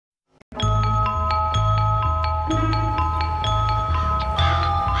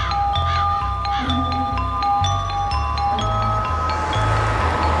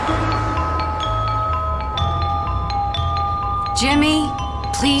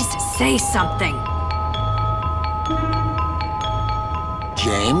Say something.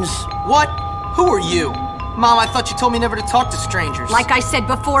 James? What? Who are you? Mom, I thought you told me never to talk to strangers. Like I said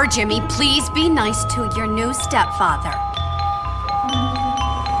before, Jimmy, please be nice to your new stepfather.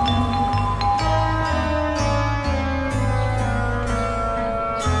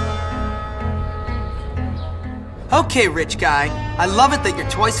 Okay, rich guy. I love it that you're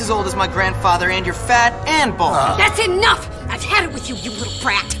twice as old as my grandfather and you're fat and bald. That's enough! I've had it with you, you little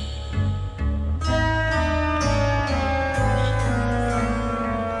brat!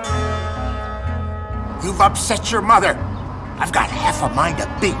 You've upset your mother. I've got half a mind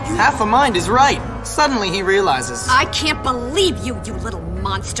to beat you. Half a mind is right. Suddenly he realizes. I can't believe you, you little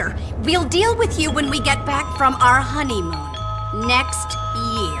monster. We'll deal with you when we get back from our honeymoon. Next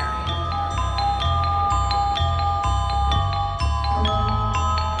year.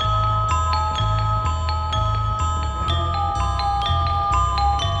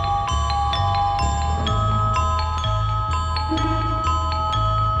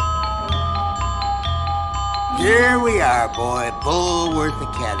 Here we are, boy. Bullworth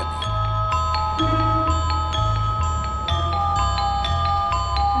Academy.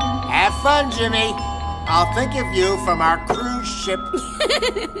 Have fun, Jimmy. I'll think of you from our cruise ship.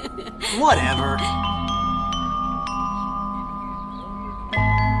 Whatever.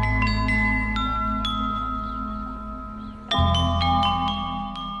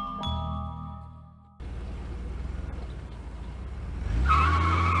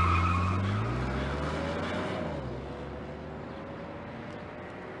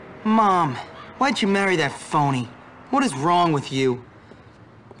 Mom, why'd you marry that phony? What is wrong with you?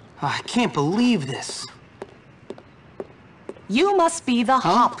 I can't believe this. You must be the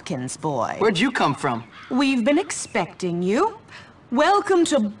Hopkins boy. Where'd you come from? We've been expecting you. Welcome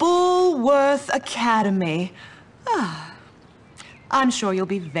to Bullworth Academy. I'm sure you'll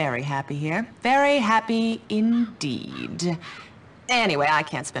be very happy here. Very happy indeed. Anyway, I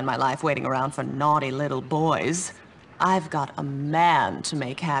can't spend my life waiting around for naughty little boys. I've got a man to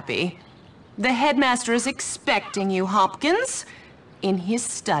make happy. The headmaster is expecting you, Hopkins, in his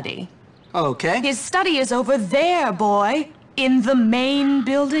study. Okay. His study is over there, boy, in the main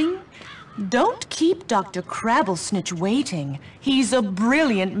building. Don't keep Dr. Crabblesnitch waiting. He's a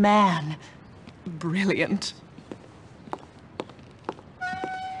brilliant man. Brilliant.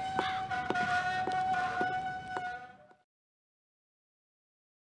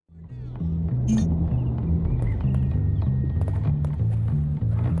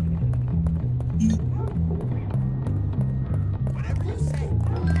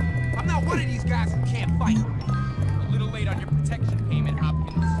 One of these guys who can't fight. A little late on your protection payment,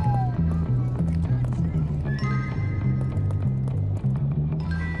 Hopkins.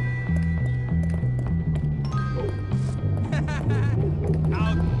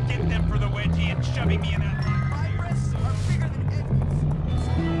 I'll get them for the wedgie and shoving me in that virus are bigger than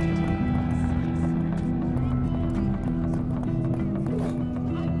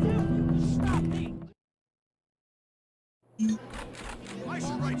Stop me! I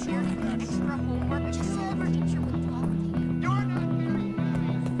should write you extra homework. Just so our teacher would talk. You're not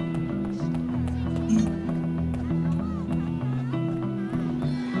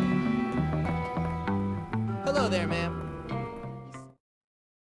Hello there, ma'am.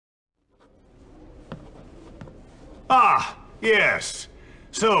 Ah, yes.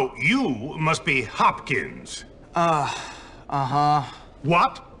 So, you must be Hopkins. Uh-huh.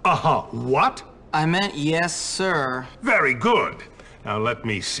 What? Uh-huh. What? I meant yes, sir. Very good. Now, let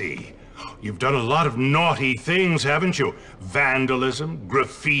me see. You've done a lot of naughty things, haven't you? Vandalism,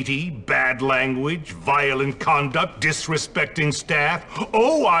 graffiti, bad language, violent conduct, disrespecting staff.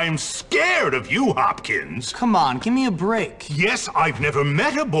 Oh, I'm scared of you, Hopkins. Come on, give me a break. Yes, I've never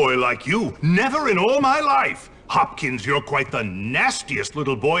met a boy like you. Never in all my life. Hopkins, you're quite the nastiest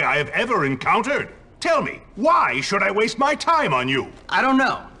little boy I have ever encountered. Tell me, why should I waste my time on you? I don't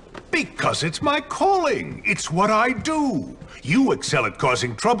know. Because it's my calling. It's what I do. You excel at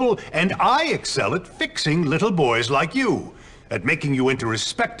causing trouble, and I excel at fixing little boys like you, at making you into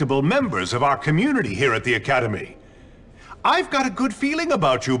respectable members of our community here at the Academy. I've got a good feeling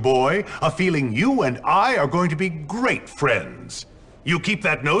about you, boy. A feeling you and I are going to be great friends. You keep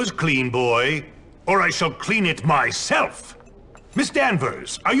that nose clean, boy, or I shall clean it myself. Miss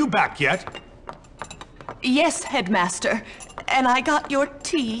Danvers, are you back yet? Yes, Headmaster. And I got your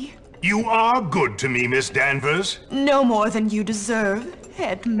tea. You are good to me, Miss Danvers. No more than you deserve,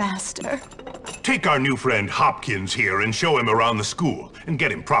 Headmaster. Take our new friend Hopkins here and show him around the school and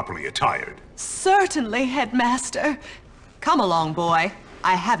get him properly attired. Certainly, Headmaster. Come along, boy.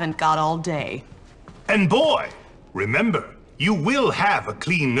 I haven't got all day. And boy, remember, You will have a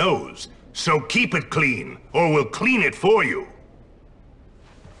clean nose, so keep it clean, or we'll clean it for you.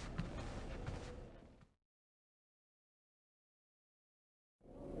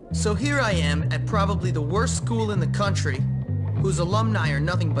 So here I am at probably the worst school in the country, whose alumni are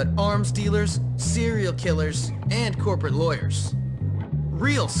nothing but arms dealers, serial killers, and corporate lawyers.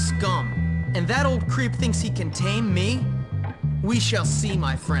 Real scum. And that old creep thinks he can tame me? We shall see,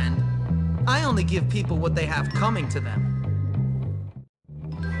 my friend. I only give people what they have coming to them.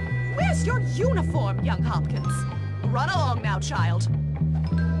 Where's your uniform, young Hopkins? Run along now, child.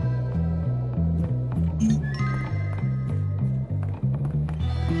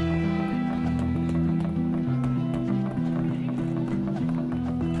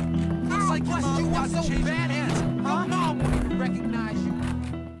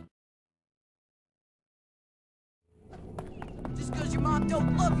 Just because your mom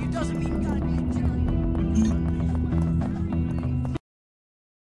don't love you doesn't mean you gotta be a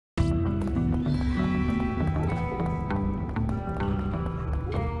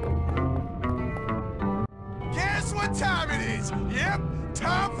Guess what time it is? Yep,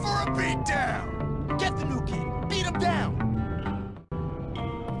 time for a beatdown. Get the new kid. Beat him down.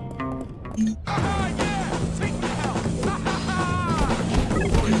 Aha, yeah! Take me out! Ha ha ha!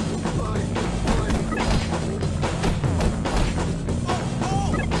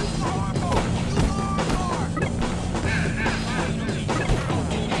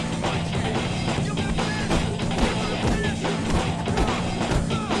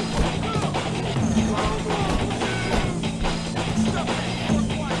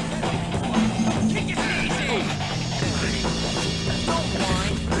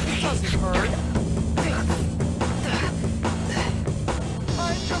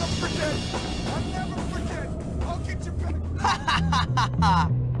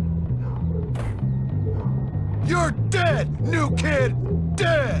 You're dead, new kid!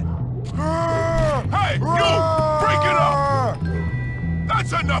 Dead! Hey, you! Break it up!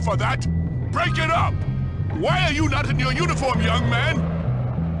 That's enough of that! Break it up! Why are you not in your uniform, young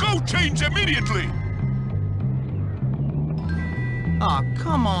man? Go change immediately! Aw,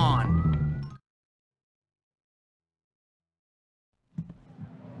 come on.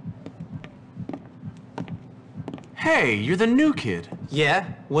 Hey, you're the new kid. Yeah?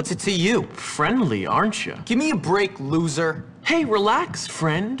 What's it to you? Friendly, aren't you? Give me a break, loser. Hey, relax,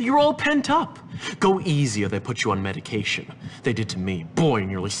 friend. You're all pent up. Go easy or they put you on medication. They did to me. Boy,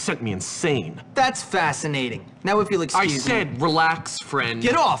 nearly sent me insane. That's fascinating. Now if you'll excuse me. I said relax, friend.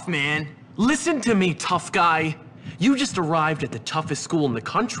 Get off, man. Listen to me, tough guy. You just arrived at the toughest school in the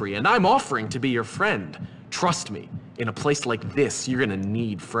country, and I'm offering to be your friend. Trust me, in a place like this, you're gonna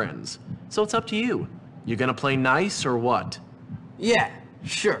need friends. So it's up to you. You gonna play nice or what? Yeah,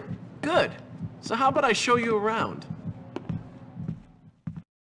 sure. Good. So how about I show you around?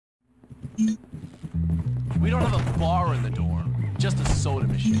 We don't have a bar in the dorm, just a soda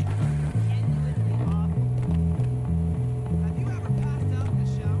machine. Have you ever passed out in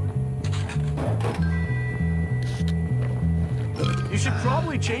the shower? You should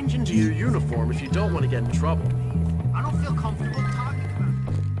probably change into your uniform if you don't want to get in trouble. I don't feel comfortable talking about it.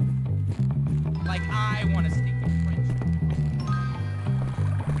 Like I want to stick with friendship.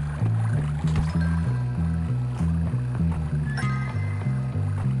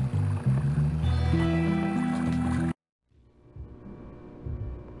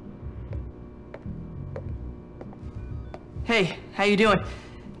 Hey, how you doing?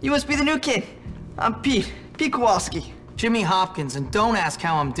 You must be the new kid. I'm Pete Kowalski. Jimmy Hopkins, and don't ask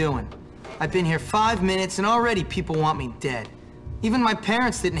how I'm doing. I've been here 5 minutes and already people want me dead. Even my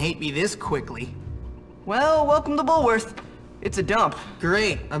parents didn't hate me this quickly. Well, welcome to Bullworth. It's a dump.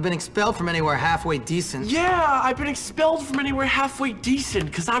 Great, I've been expelled from anywhere halfway decent. Yeah, I've been expelled from anywhere halfway decent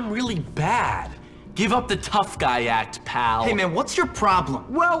because I'm really bad. Give up the tough guy act, pal. Hey man, what's your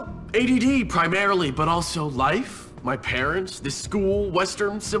problem? Well, ADD primarily, but also life, my parents, this school,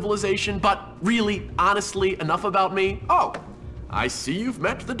 Western civilization, but really, honestly, enough about me. Oh, I see you've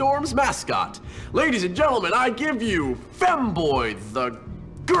met the dorm's mascot. Ladies and gentlemen, I give you Femboy, the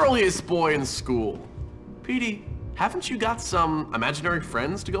girliest boy in school. Petey, haven't you got some imaginary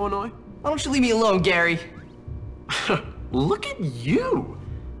friends to go annoy? Why don't you leave me alone, Gary? Look at you.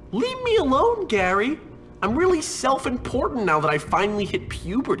 Leave me alone, Gary. I'm really self-important now that I finally hit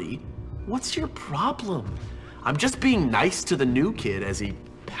puberty. What's your problem? I'm just being nice to the new kid as he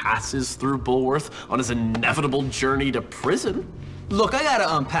passes through Bullworth on his inevitable journey to prison. Look, I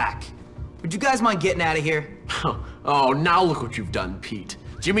gotta unpack. Would you guys mind getting out of here? Oh, now look what you've done, Pete.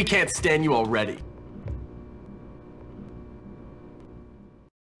 Jimmy can't stand you already.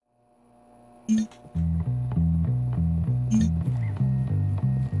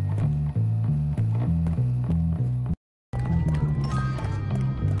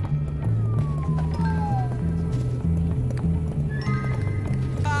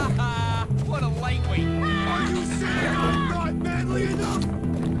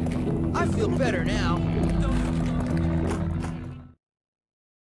 feel better now.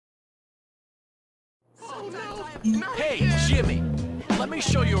 Hey, Jimmy, let me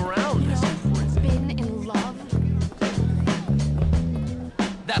show you around this prison. Been in love?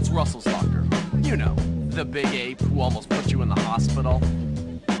 That's Russell's doctor. You know, the big ape who almost put you in the hospital.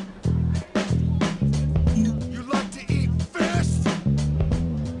 You like to eat fish?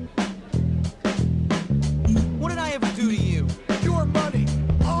 What did I ever do to you? Your money,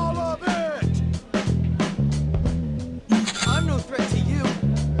 all of it! I'm no threat to you.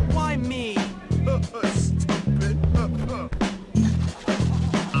 Why me? Stupid.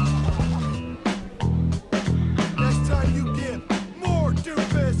 Next time you give, more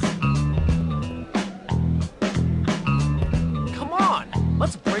doofus! Come on,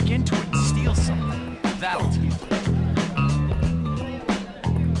 let's break into it and steal something. That'll teach you.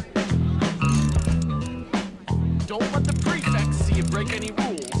 Don't let the prefects see you break any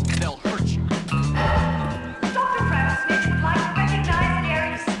rules. They'll hurt you. Dr. Travis Smith would like to recognize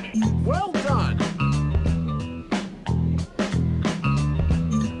Darius Smith. Well done.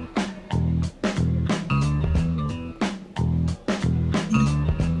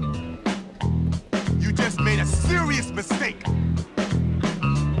 You just made a serious mistake!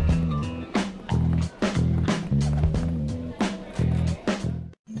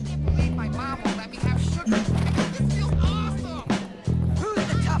 My mom will let me have sugar. This feels awesome. Who's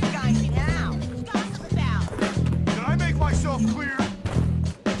the tough guy now? Gossip about. Did I make myself clear?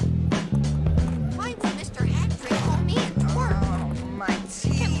 Why will Mr. Hattrick call me at work? My Can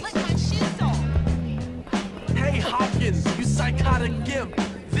teeth. lick my shoes off. Hey, Hopkins, you psychotic gimp.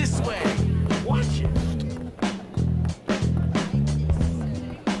 This way. Watch it.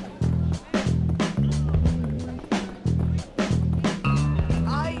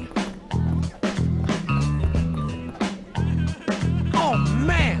 Oh,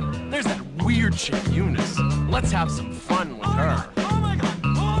 man! There's that weird chick, Eunice. Let's have some fun with her. Oh my god!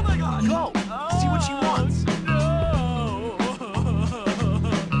 Oh my god! Go! See what she wants. No!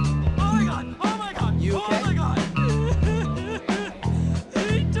 Oh my god! Oh my god! You okay? Oh my god!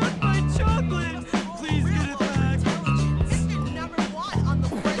 He took my chocolate! Please get it back! This is #1 on the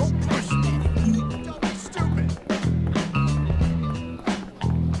French Don't push me! Don't be stupid!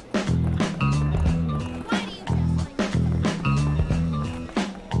 Why do you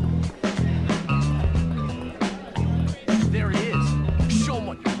There he is. Show him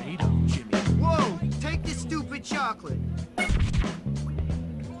what you're made of, Jimmy. Whoa! Take this stupid chocolate!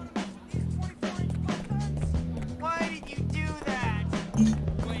 Why did you do that?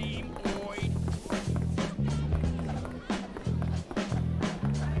 Lame boy.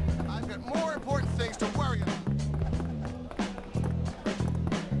 I've got more important things to worry about.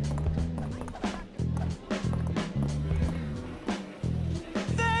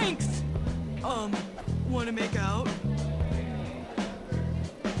 Thanks! Wanna make out?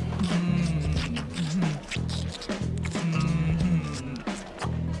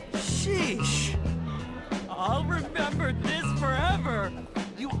 Sheesh! I'll remember this forever!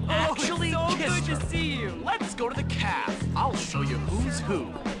 You actually so kissed good her. to see you! Let's go to the calf. I'll show you who's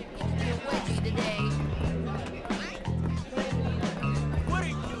who. today? What are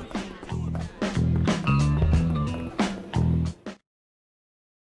you doing?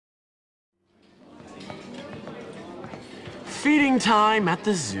 Feeding time at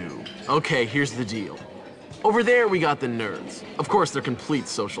the zoo. Okay, here's the deal. Over there, we got the nerds. Of course, they're complete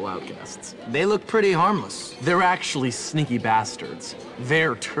social outcasts. They look pretty harmless. They're actually sneaky bastards.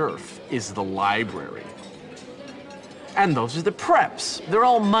 Their turf is the library. And those are the preps. They're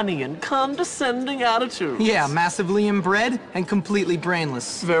all money and condescending attitudes. Yeah, massively inbred and completely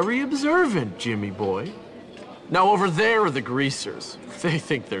brainless. Very observant, Jimmy boy. Now over there are the greasers. They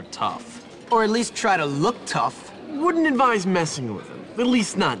think they're tough. Or at least try to look tough. Wouldn't advise messing with them, at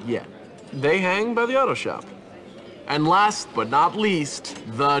least not yet. They hang by the auto shop. And last but not least,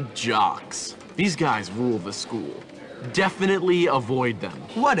 the jocks. These guys rule the school. Definitely avoid them.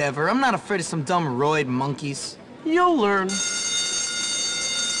 Whatever, I'm not afraid of some dumb roid monkeys. You'll learn.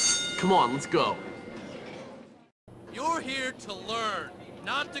 Come on, let's go. You're here to learn,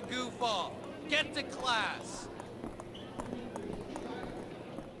 not to goof off. Get to class.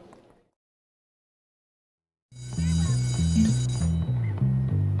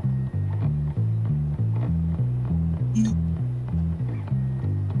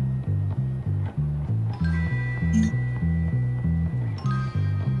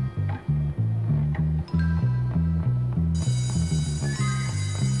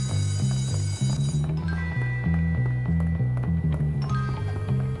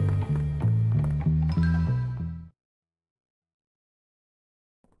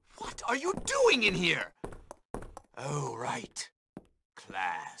 What are you doing in here? Oh, right.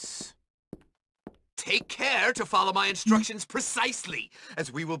 Class. Take care to follow my instructions precisely,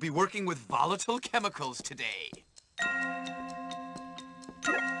 as we will be working with volatile chemicals today.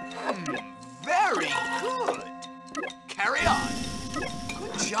 Very good. Carry on.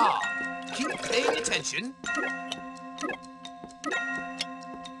 Good job. Keep paying attention.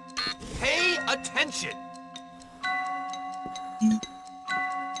 Pay attention.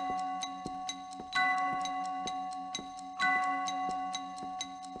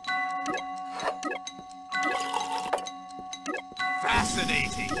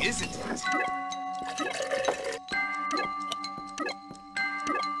 Fascinating, isn't it?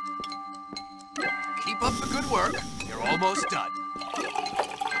 Keep up the good work. You're almost done.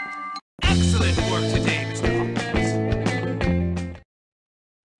 Excellent work today, Mr.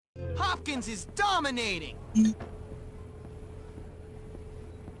 Hopkins. Hopkins is dominating!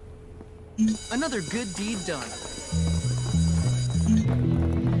 Another good deed done.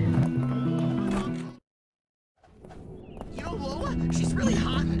 You know Lola? She's really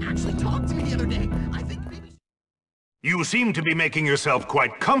hot and actually talked to me the other day. I think maybe... You seem to be making yourself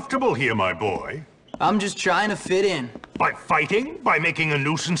quite comfortable here, my boy. I'm just trying to fit in. By fighting? By making a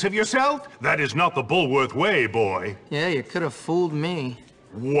nuisance of yourself? That is not the Bulworth way, boy. Yeah, you could have fooled me.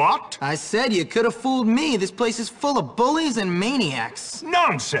 What? I said you could have fooled me. This place is full of bullies and maniacs.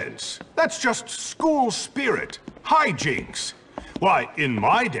 Nonsense! That's just school spirit. Hijinks. Why, in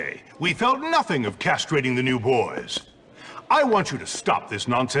my day, we felt nothing of castrating the new boys. I want you to stop this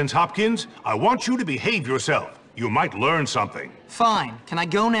nonsense, Hopkins. I want you to behave yourself. You might learn something. Fine. Can I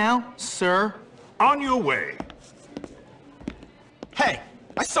go now, sir? On your way. Hey,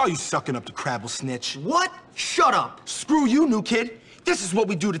 I saw you sucking up to Crabble Snitch. What? Shut up. Screw you, new kid. This is what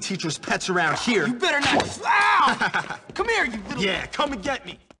we do to teachers' pets around here. You better not. Ow! Come here, you little... Yeah, come and get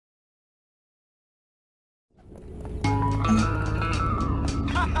me.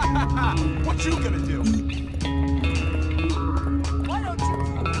 What you gonna do? Why don't you...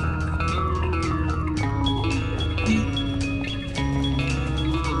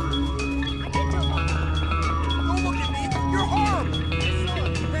 Don't look at me! You're harmed!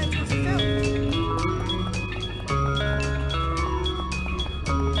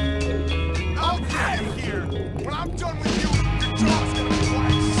 I'll get him here! When I'm done with you, your jaw's gonna be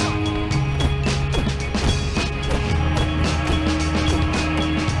like something!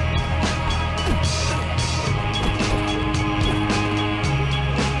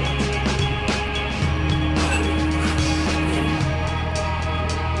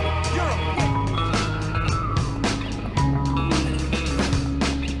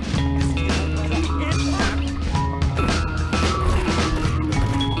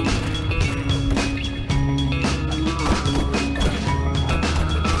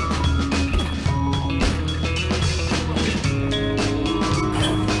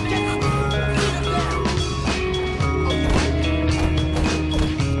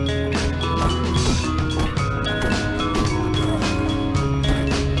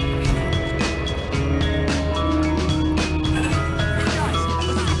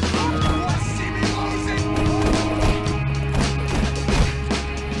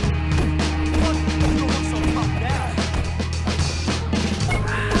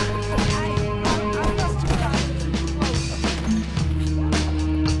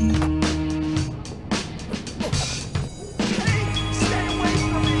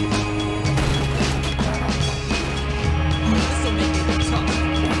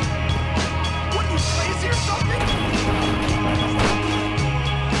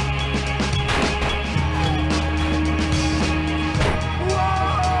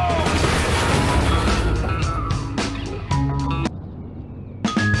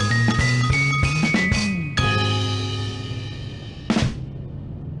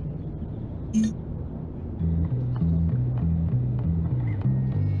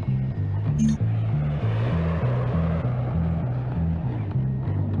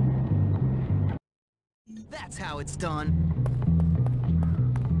 That's how it's done.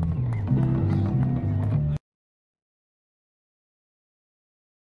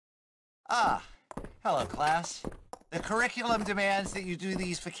 Ah, hello, class. The curriculum demands that you do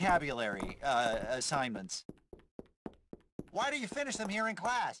these vocabulary assignments. Why do you finish them here in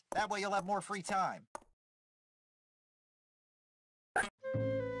class? That way you'll have more free time.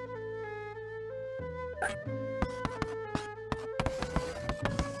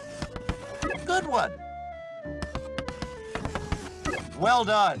 Good one. Well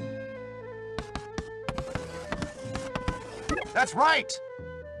done. That's right.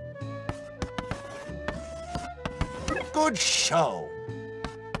 Good show.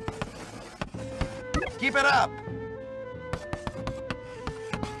 Keep it up!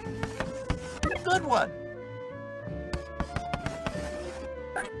 Good one!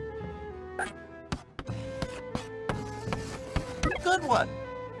 Good one!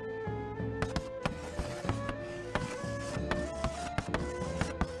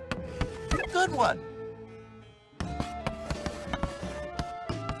 Good one!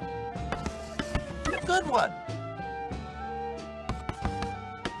 Good one!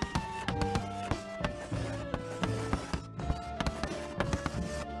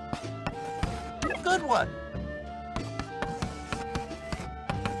 Good one!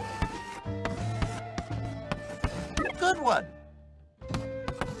 Good one!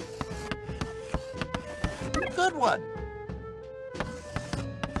 Good one!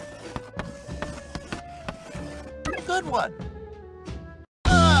 Good one!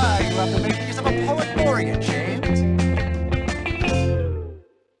 Ah, you have to make use of a poet laureate, James!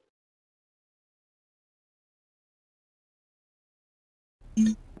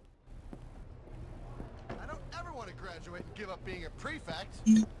 I don't ever want to graduate and give up being a prefect.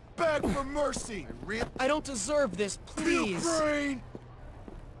 Beg for mercy! I don't deserve this, please. Brain!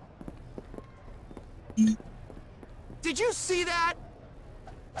 Did you see that?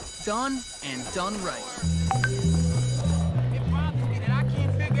 Done and done right.